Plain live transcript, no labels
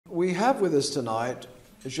we have with us tonight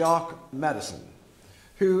Jaak Madison,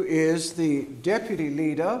 who is the deputy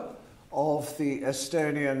leader of the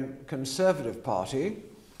Estonian Conservative Party,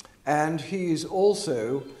 and he is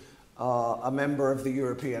also a member of the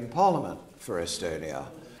European Parliament for Estonia.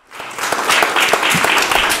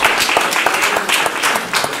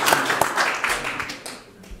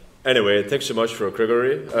 Anyway, thanks so much for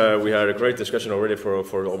Gregory. We had a great discussion already for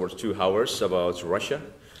over 2 hours about Russia.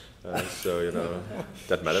 So, you know,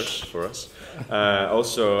 that matters for us.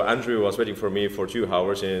 Also, Andrew was waiting for me for 2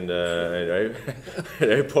 hours in the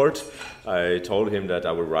airport. I told him that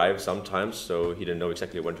I would arrive sometimes, so he didn't know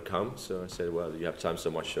exactly when to come. So I said, well, you have time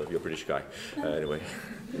so much, so you're a British guy. Anyway.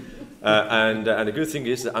 And the good thing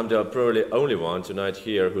is that I'm the probably only one tonight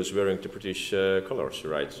here who's wearing the British colors,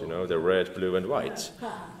 right? You know, the red, blue, and white.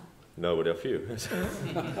 Nobody of you.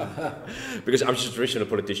 Because I'm just a traditional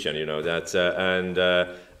politician, you know, that,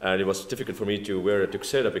 and it was difficult for me to wear a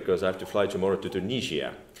tuxedo because I have to fly tomorrow to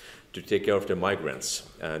Tunisia to take care of the migrants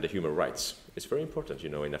and the human rights. It's very important, you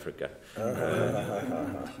know, in Africa,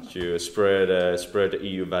 to spread the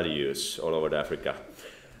EU values all over Africa.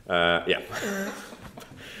 Yeah.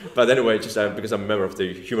 But anyway, just because I'm a member of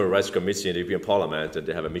the Human Rights Committee in the European Parliament, and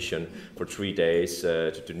they have a mission for 3 days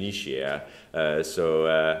to Tunisia, so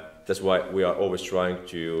that's why we are always trying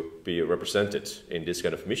to be represented in these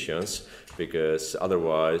kind of missions, because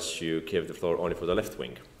otherwise you give the floor only for the left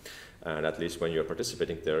wing. And at least when you're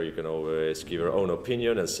participating there, you can always give your own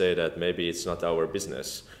opinion and say that maybe it's not our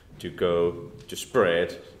business to go to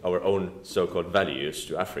spread our own so-called values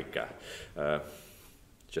to Africa.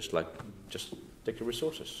 Just take the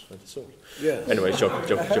resources, that's all. Yeah. Anyway, joke.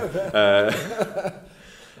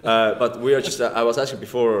 But we are just, I was asking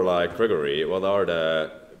before, like, Gregory, what are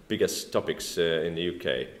the biggest topics in the UK,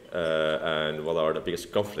 and what are the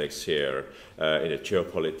biggest conflicts here in the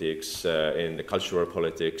geopolitics, in the cultural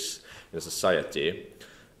politics, in the society?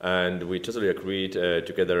 And we totally agreed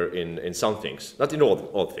together in some things, not in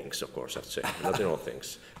all things, of course, I have to say, not in all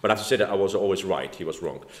things. But I have to say that I was always right, he was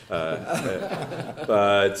wrong.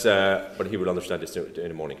 But he will understand this in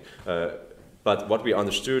the morning. But what we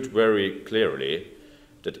understood very clearly,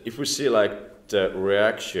 that if we see like the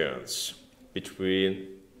reactions between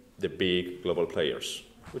the big global players,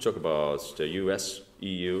 we talk about the US,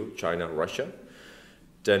 EU, China, Russia,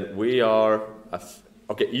 then we are,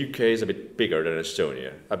 okay, UK is a bit bigger than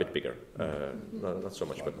Estonia, a bit bigger, not so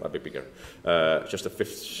much, but a bit bigger. Just the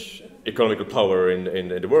 5th economical power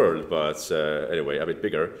in the world, but anyway, a bit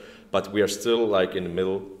bigger. But we are still like in the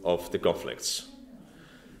middle of the conflicts.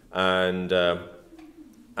 And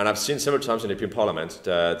I've seen several times in the European Parliament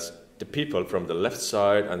that the people from the left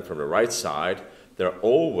side and from the right side, they're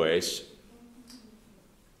always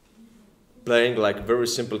playing like a very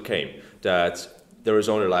simple game, that there is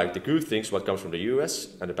only like the good things what comes from the US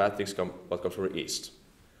and the bad things what comes from the East.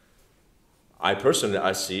 I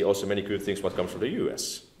personally see also many good things what comes from the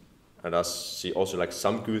US, and I see also like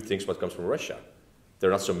some good things what comes from Russia. There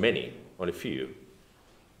are not so many, only few,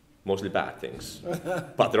 mostly bad things,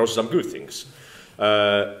 but there are also some good things.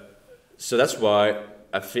 So that's why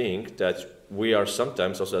I think that we are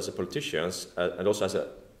sometimes also as politicians and also as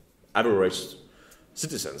average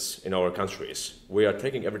citizens in our countries, we are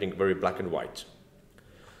taking everything very black and white.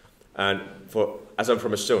 And as I'm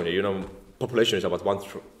from Estonia, you know, population is about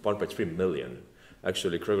 1.3 million.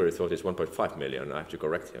 Actually, Gregory thought it's 1.5 million. I have to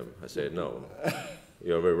correct him. I said, no,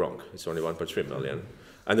 you're very wrong. It's only 1.3 million.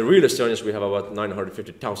 And the real Estonians, we have about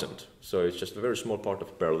 950,000. So it's just a very small part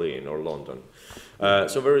of Berlin or London.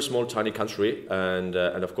 So a very small, tiny country. And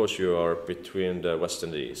of course, you are between the west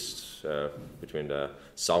and the east, between the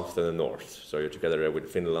south and the north. So you're together with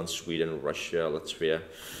Finland, Sweden, Russia, Latvia.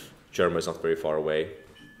 Germany is not very far away.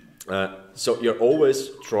 So you're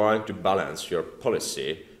always trying to balance your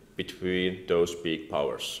policy between those big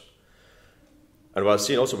powers. And what I've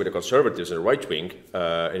seen also with the conservatives and the right wing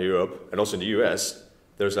in Europe and also in the US,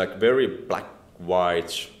 there's like very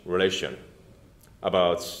black-white relation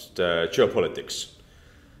about the geopolitics.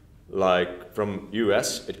 Like from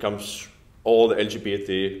US, it comes all the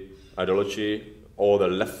LGBT ideology, all the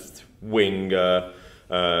left-wing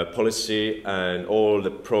policy, and all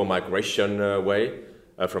the pro-migration way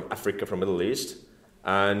from Africa, from Middle East.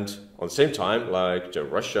 And on the same time, like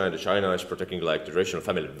Russia and China is protecting like the traditional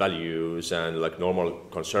family values and like normal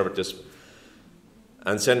conservatism.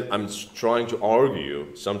 And then I'm trying to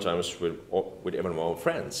argue sometimes with even my own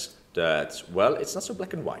friends that, well, it's not so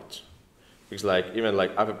black and white. Because like even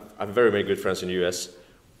like I have very many good friends in the US,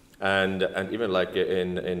 and even like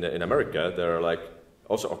in America, there are like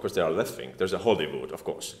also of course there are left wing. There's a Hollywood, of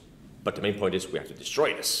course, but the main point is we have to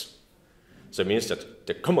destroy this. So it means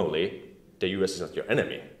that commonly the US is not your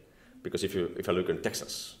enemy. Because if I look in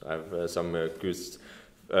Texas, I have some good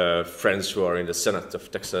friends who are in the Senate of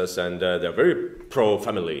Texas, and they're very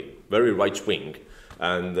pro-family, very right-wing,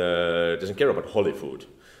 and doesn't care about Hollywood.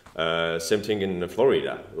 Same thing in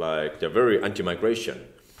Florida, like they're very anti-migration.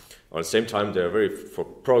 At the same time, they're very for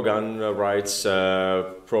pro-gun rights,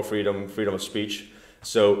 pro-freedom, freedom of speech.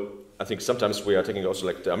 So I think sometimes we are taking also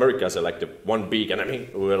like America as like the one big enemy.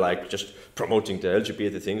 We're like just promoting the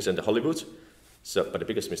LGBT things and the Hollywood. So, but the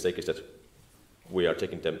biggest mistake is that we are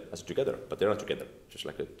taking them as together, but they're not together. Just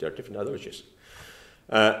like they are different ideologies.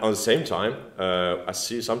 On the same time, I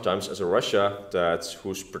see sometimes as a Russia that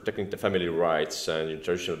who's protecting the family rights and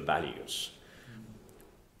traditional values.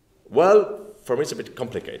 Well, for me it's a bit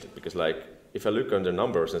complicated because, like, if I look on the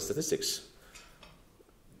numbers and statistics,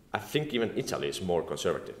 I think even Italy is more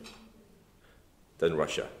conservative than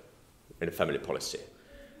Russia in the family policy.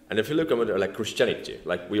 And if you look at like Christianity,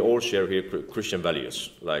 like we all share here Christian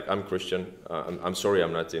values. Like I'm Christian. I'm sorry,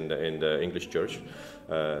 I'm not in the English church.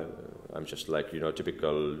 I'm just like, you know,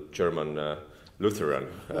 typical German Lutheran.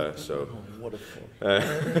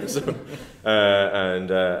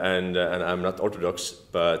 And I'm not Orthodox.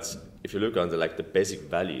 But if you look on the basic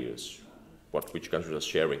values, which countries are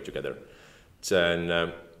sharing together,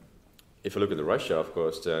 then if you look at Russia, of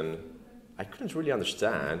course, then I couldn't really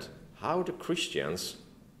understand how the Christians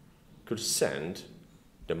could send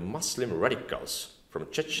the Muslim radicals from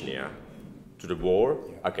Chechnya to the war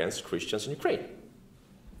against Christians in Ukraine.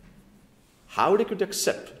 How they could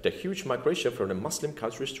accept the huge migration from the Muslim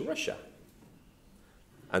countries to Russia.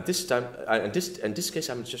 And this time, in this case,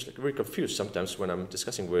 I'm just like very confused sometimes when I'm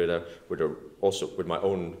discussing also with my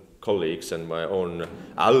own colleagues and my own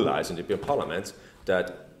allies in the European Parliament,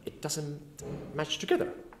 that it doesn't match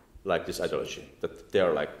together, like this ideology, that they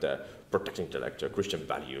are like protecting the Christian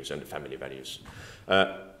values and the family values.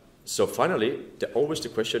 So finally, always the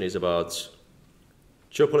question is about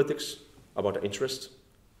geopolitics, about the interest,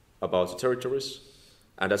 about the territories,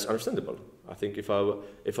 and that's understandable. I think if I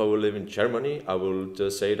will live in Germany, I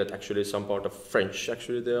would say that actually some part of French,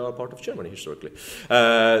 actually they are part of Germany historically.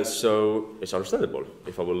 So it's understandable.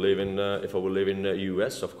 If I will live in the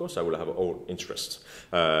US, of course I will have my own interest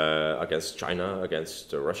against China,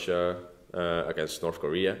 against Russia, against North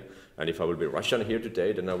Korea. And if I will be Russian here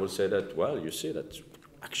today, then I will say that, well, you see that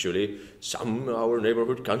actually some of our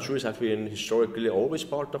neighborhood countries have been historically always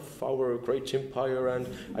part of our great empire, and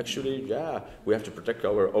actually, yeah, we have to protect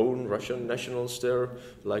our own Russian nationals there,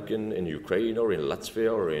 like in Ukraine or in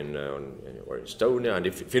Latvia or in Estonia. And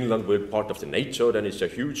if Finland will be part of the NATO, then it's a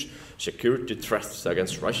huge security threat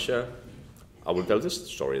against Russia. I will tell this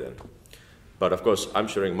story then. But of course, I'm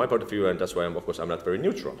sharing my point of view, and that's why I'm not very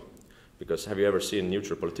neutral. Because have you ever seen a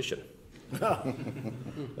neutral politician?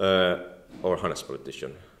 Or honest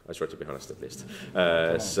politician. I try to be honest at least.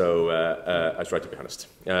 I try to be honest.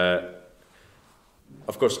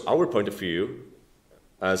 Of course, our point of view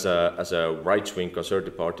as a right-wing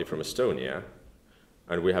conservative party from Estonia,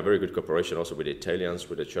 and we have very good cooperation also with the Italians,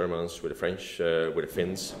 with the Germans, with the French, with the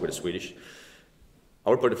Finns, with the Swedish.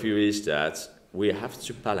 Our point of view is that we have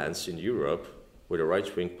to balance in Europe with the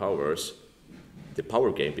right-wing powers the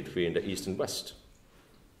power game between the East and West,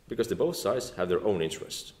 because both sides have their own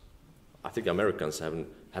interest. I think Americans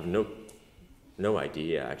have no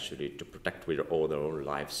idea actually to protect with all their own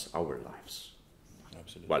lives, our lives.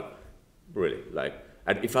 Absolutely. Well, really, like,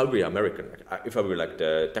 and if I'll be American, if I were like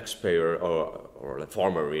the taxpayer or a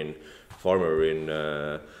farmer in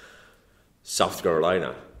South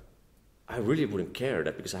Carolina, I really wouldn't care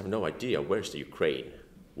that, because I have no idea where's the Ukraine.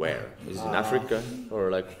 Where? Is it in Africa or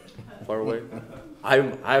like far away? I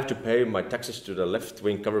have to pay my taxes to the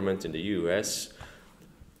left-wing government in the US.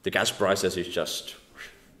 The gas prices is just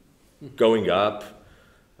going up.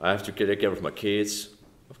 I have to take care of my kids.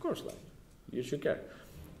 Of course, like, you should care.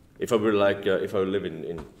 If I were like, if I live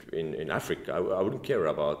in Africa, I wouldn't care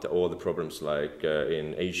about all the problems like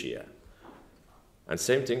in Asia. And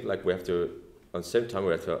same thing, like at the same time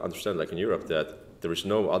we have to understand, like in Europe, that there is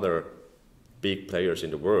no other big players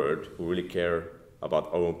in the world who really care about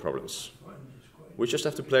our own problems. We just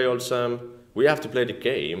have to play we have to play the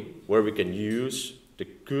game where we can use the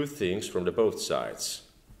good things from the both sides,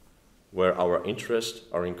 where our interests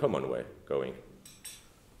are in common way going.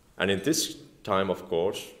 And in this time, of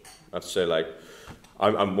course, I have to say, like,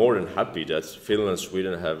 I'm more than happy that Finland and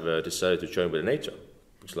Sweden have decided to join with NATO.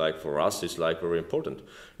 It's like, for us, it's like very important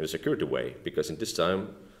in a security way, because in this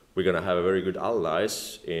time, we're going to have a very good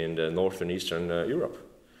allies in the North and Eastern Europe.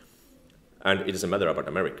 And it doesn't matter about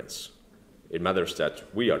Americans. It matters that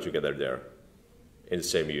we are together there in the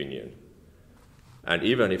same union. And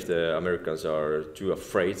even if the Americans are too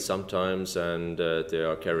afraid sometimes and they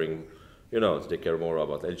are caring, they care more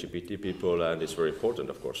about LGBT people, and it's very important,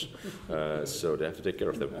 of course. So they have to take care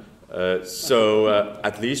of them. So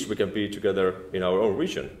at least we can be together in our own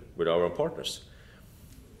region with our own partners.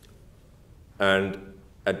 And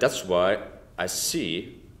that's why I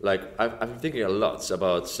see, like, I've been thinking a lot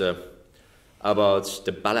about the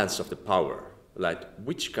balance of the power, like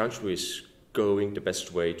which country is going the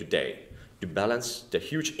best way today to balance the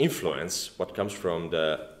huge influence what comes from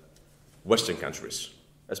the Western countries,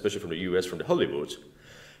 especially from the US, from the Hollywood,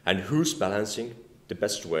 and who's balancing the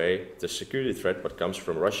best way the security threat what comes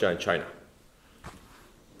from Russia and China.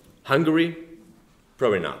 Hungary,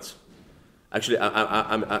 probably not. Actually,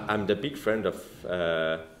 I'm the big friend of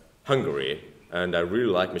Hungary, and I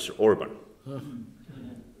really like Mr. Orban.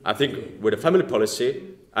 I think with the family policy,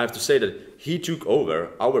 I have to say that he took over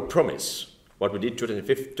our promise, what we did in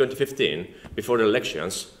 2015, before the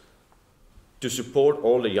elections, to support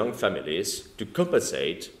all the young families, to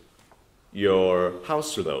compensate your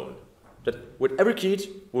house loan. That with every kid,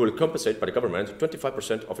 we will compensate by the government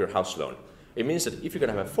 25% of your house loan. It means that if you're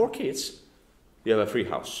going to have 4 kids, you have a free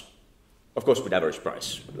house. Of course, with average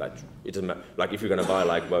price. Like, it doesn't matter. Like if you're going to buy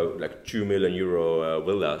like €2 million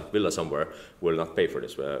villa somewhere, we'll not pay for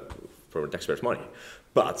this from taxpayers' money.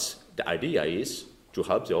 But the idea is to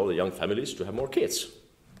help all the young families to have more kids,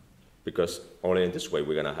 because only in this way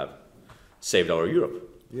we're going to have saved our Europe.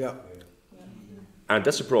 Yeah. And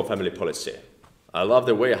that's a pro-family policy. I love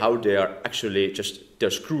the way how they are actually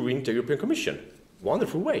they're screwing the European Commission.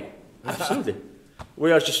 Wonderful way. Absolutely.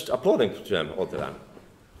 We are just applauding to them all the time.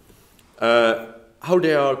 How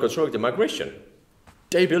they are controlling the migration.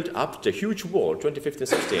 They built up the huge wall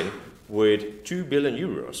 2015-16 with €2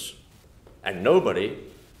 billion, and nobody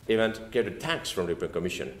even gave a thanks from the European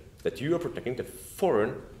Commission that you are protecting the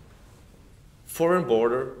foreign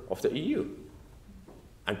border of the EU.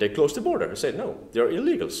 And they closed the border and said, no, they are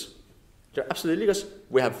illegals. They're absolutely illegals.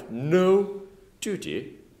 We have no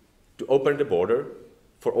duty to open the border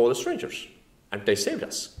for all the strangers. And they saved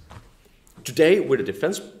us. Today, with the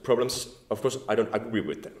defense problems, of course, I don't agree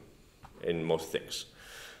with them in most things.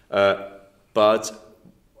 But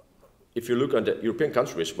if you look at the European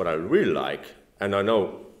countries, what I really like, and I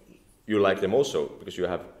know you like them also, because you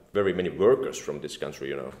have very many workers from this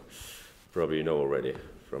country, probably you know already,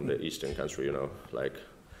 from the eastern country, like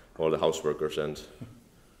all the house workers, and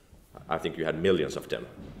I think you had millions of them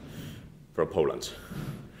from Poland.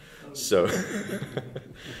 So,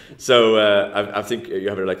 I think you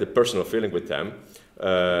have like a personal feeling with them.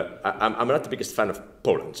 I'm not the biggest fan of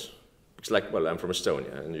Poland. It's like, well, I'm from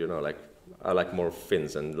Estonia, and like I like more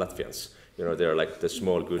Finns and Latvians. They're like the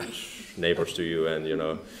small, good neighbors to you, and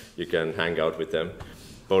you can hang out with them.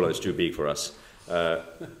 Poland is too big for us.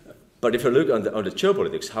 But if you look on the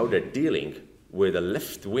geopolitics, how they're dealing with a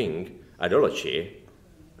left-wing ideology,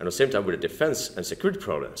 and at the same time with the defense and security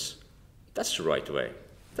problems, that's the right way.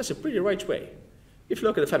 That's a pretty right way. If you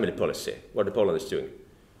look at the family policy, what the Poland is doing,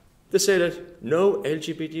 they say that no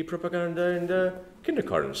LGBT propaganda in the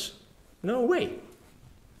kindergartens. No way.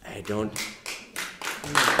 I don't.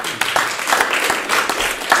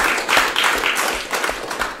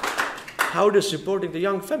 How they're supporting the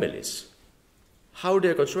young families, how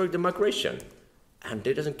they're controlling the migration, and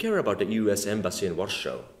they doesn't care about the US embassy in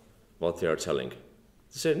Warsaw, what they are telling.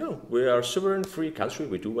 They say, no, we are a sovereign, free country,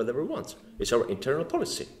 we do whatever we want. It's our internal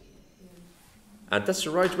policy. And that's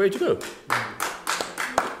the right way to go.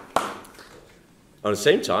 At the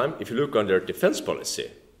same time, if you look on their defense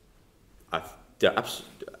policy, they're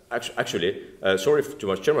actually, sorry to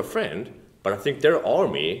my German friend, but I think their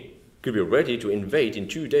army could be ready to invade in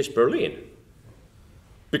 2 days Berlin,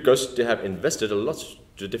 because they have invested a lot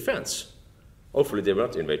to defense. Hopefully they will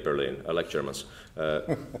not invade Berlin. I like Germans.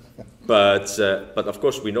 But of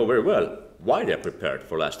course we know very well why they're prepared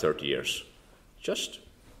for the last 30 years. Just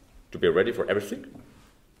to be ready for everything.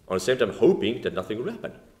 At the same time hoping that nothing will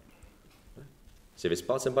happen. Si vis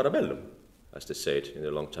pacem para bellum, as they said in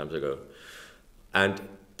a long time ago. And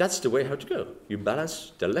that's the way how to go. You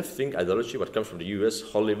balance the left-wing ideology, what comes from the US,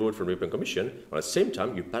 Hollywood, from the European Commission. At the same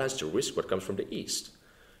time, you balance the risk, what comes from the East.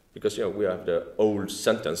 Because we have the old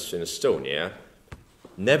sentence in Estonia,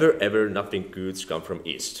 never ever nothing good comes from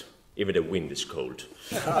East. Even the wind is cold.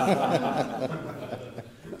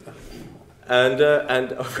 and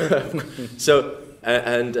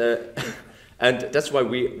that's why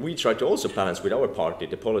we try to also balance with our party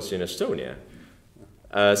the policy in Estonia.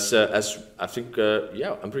 As I think,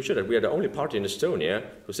 I'm pretty sure that we are the only party in Estonia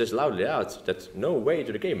who says loudly out that no way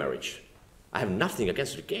to the gay marriage. I have nothing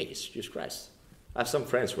against the gays, Jesus Christ. I have some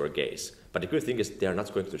friends who are gays, but the good thing is they are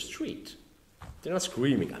not going to the street. They're not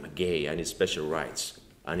screaming, I'm a gay, I need special rights,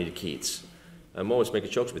 I need kids. I'm always making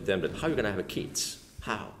jokes with them that how are you going to have a kids?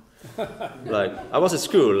 How? Like, I was at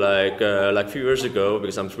school like a few years ago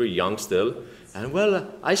because I'm pretty young still. And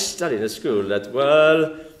well, I studied in a school that,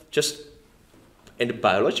 well, just in the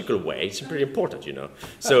biological way, it's pretty important, you know.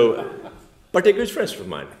 So, but they're good friends of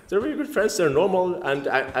mine. They're really good friends, they're normal, and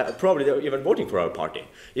probably they're even voting for our party.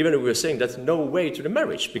 Even if we were saying that's no way to the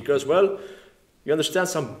marriage, because, well, you understand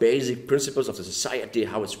some basic principles of the society,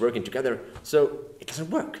 how it's working together, so it doesn't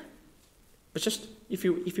work. But just, if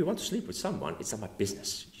you want to sleep with someone, it's not my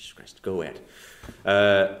business. Jesus Christ, go ahead.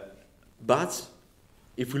 But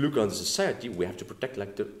if we look on the society, we have to protect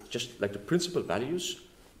just the principal values,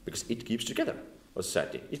 because it keeps together our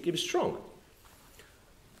society. It keeps strong.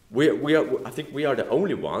 I think we are the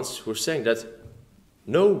only ones who are saying that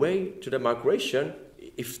no way to the migration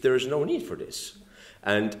if there is no need for this.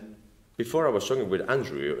 And before I was talking with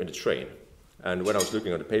Andrew in the train, and when I was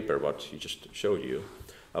looking at the paper, what he just showed you,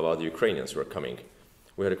 about the Ukrainians who are coming,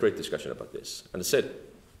 we had a great discussion about this. And I said,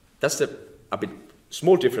 that's a bit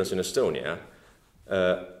small difference in Estonia.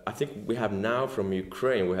 I think we have now from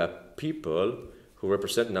Ukraine, we have people who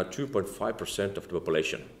represent now 2.5% of the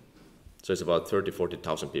population. So it's about 30,000,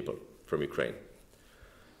 40,000 people from Ukraine.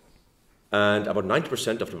 And about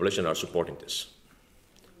 90% of the population are supporting this.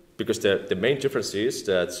 Because the main difference is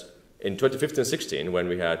that in 2015-16, when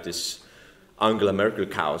we had this Angela Merkel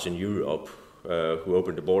cows in Europe who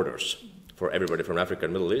opened the borders for everybody from Africa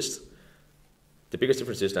and Middle East, the biggest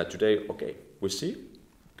difference is that today, okay, we see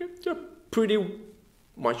there are pretty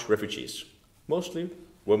much refugees, mostly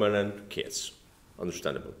women and kids,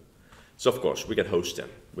 understandable. So of course, we can host them.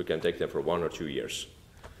 We can take them for 1 or 2 years.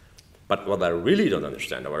 But what I really don't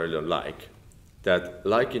understand, or I really don't like, that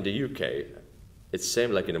like in the UK, it's the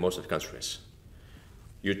same like in most of the countries.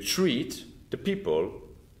 You treat the people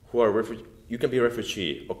who are refugees. You can be a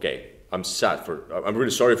refugee, okay, I'm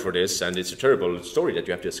really sorry for this, and it's a terrible story that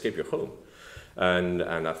you have to escape your home. And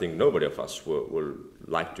I think nobody of us will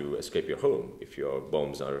like to escape your home if your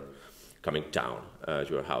bombs are coming down to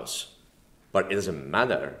your house. But it doesn't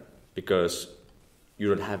matter, because you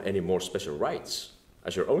don't have any more special rights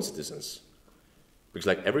as your own citizens. Because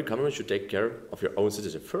like every government should take care of your own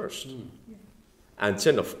citizen first. And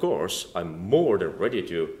then, of course, I'm more than ready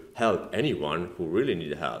to help anyone who really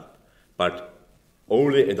needs help, but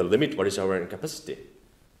only in the limit what is our capacity,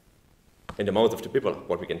 in the amount of the people,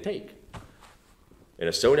 what we can take. In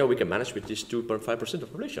Estonia, we can manage with this 2.5% of the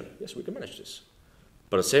population. Yes, we can manage this.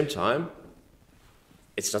 But at the same time,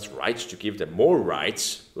 it's not right to give them more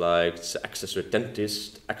rights, like access to a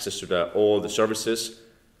dentist, access to all the services,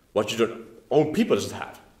 what your own people doesn't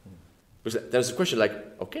have. Because there's a question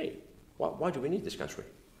like, okay, why do we need this country?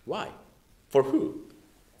 Why? For who?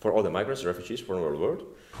 For all the migrants, refugees from the world?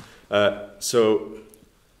 So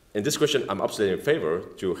in this question, I'm absolutely in favor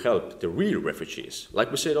to help the real refugees.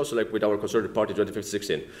 Like we said also like with our Conservative Party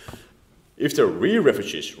 2015-16, if the real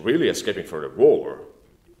refugees really escaping from the war,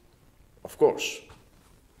 of course,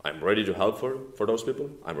 I'm ready to help for those people,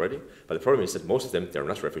 I'm ready. But the problem is that most of them, they're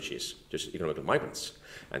not refugees, just economic migrants.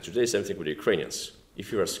 And today, same thing with the Ukrainians.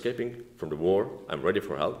 If you are escaping from the war, I'm ready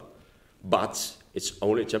for help. But it's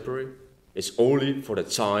only temporary. It's only for the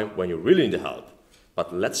time when you really need the help.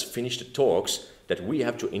 But let's finish the talks that we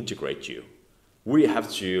have to integrate you. We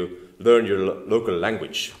have to learn your local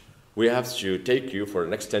language. We have to take you for the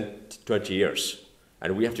next 10, 20 years.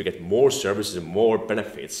 And we have to get more services and more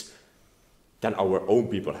benefits than our own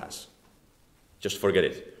people has. Just forget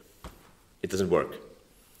it. It doesn't work.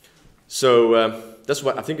 So that's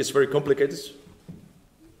why I think it's very complicated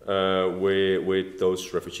with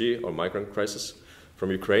those refugee or migrant crises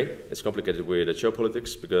from Ukraine. It's complicated with the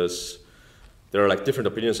geopolitics because there are like different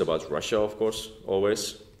opinions about Russia, of course,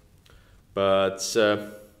 always. But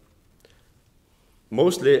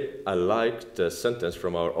mostly I like the sentence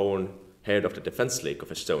from our own head of the Defense League of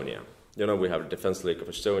Estonia. You know, we have the Defense League of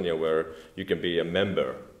Estonia where you can be a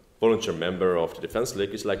member, volunteer member of the Defense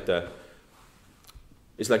League. It's like the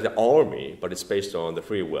army, but it's based on the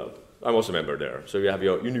free will. I'm also a member there. So you have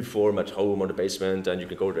your uniform at home on the basement and you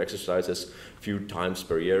can go to exercises a few times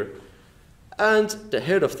per year. And the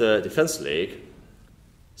head of the Defense League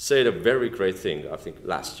said a very great thing, I think,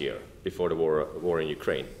 last year, before the war in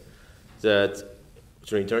Ukraine, that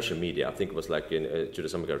to international media, I think it was like to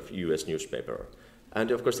some kind of US newspaper. And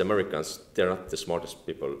of course, the Americans, they're not the smartest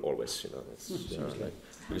people always, you know. It's, like,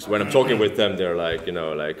 because when I'm talking with them, they're like, you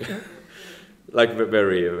know, like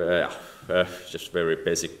very, just very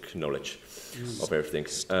basic knowledge of everything.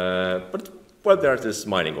 But, well, they're just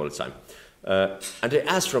smiling all the time. And they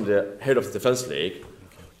asked from the head of the Defense League,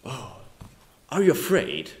 oh, are you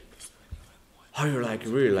afraid Are you like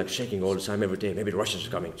really like shaking all the time every day? Maybe the Russians are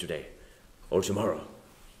coming today or tomorrow.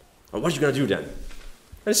 Or what are you gonna do then?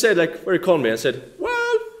 And he said like very calmly, I said,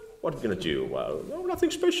 well, what are we gonna do? Well, no, nothing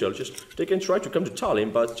special. Just they can try to come to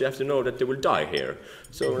Tallinn, but you have to know that they will die here.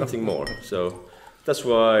 So nothing more. So that's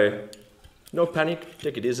why no panic,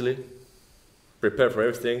 take it easily, prepare for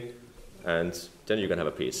everything, and then you can have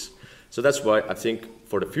a peace. So that's why I think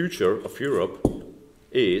for the future of Europe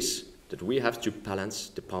is that we have to balance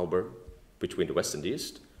the power between the West and the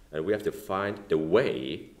East, and we have to find the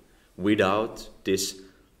way without this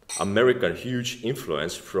American huge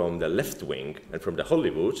influence from the left wing and from the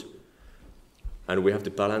Hollywood, and we have to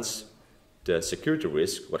balance the security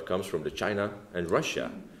risk what comes from the China and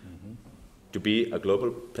Russia to be a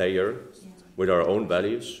global player with our own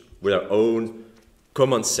values, with our own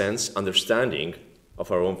common sense understanding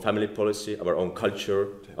of our own family policy, of our own culture,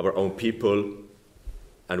 of our own people,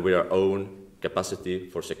 and with our own capacity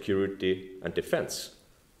for security and defense.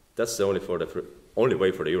 That's the only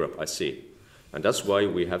way for the Europe I see. And that's why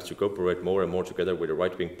we have to cooperate more and more together with the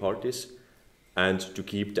right-wing parties and to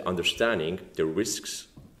keep the understanding, the risks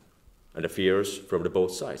and the fears from the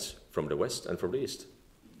both sides, from the West and from the East.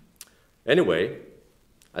 Anyway,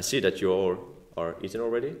 I see that you all are eating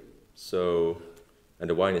already, so, and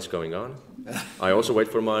the wine is going on. I also wait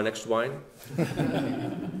for my next wine.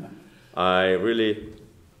 I really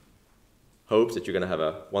hope that you're going to have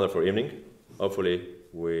a wonderful evening. Hopefully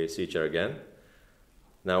we see each other again.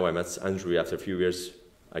 Now I met Andrew after a few years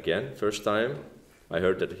again, first time. I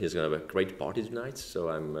heard that he's going to have a great party tonight, so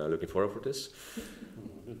I'm looking forward for this.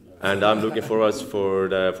 And I'm looking forward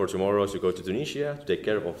for tomorrow to go to Tunisia to take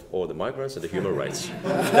care of all the migrants and the human rights.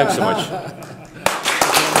 Thanks so much.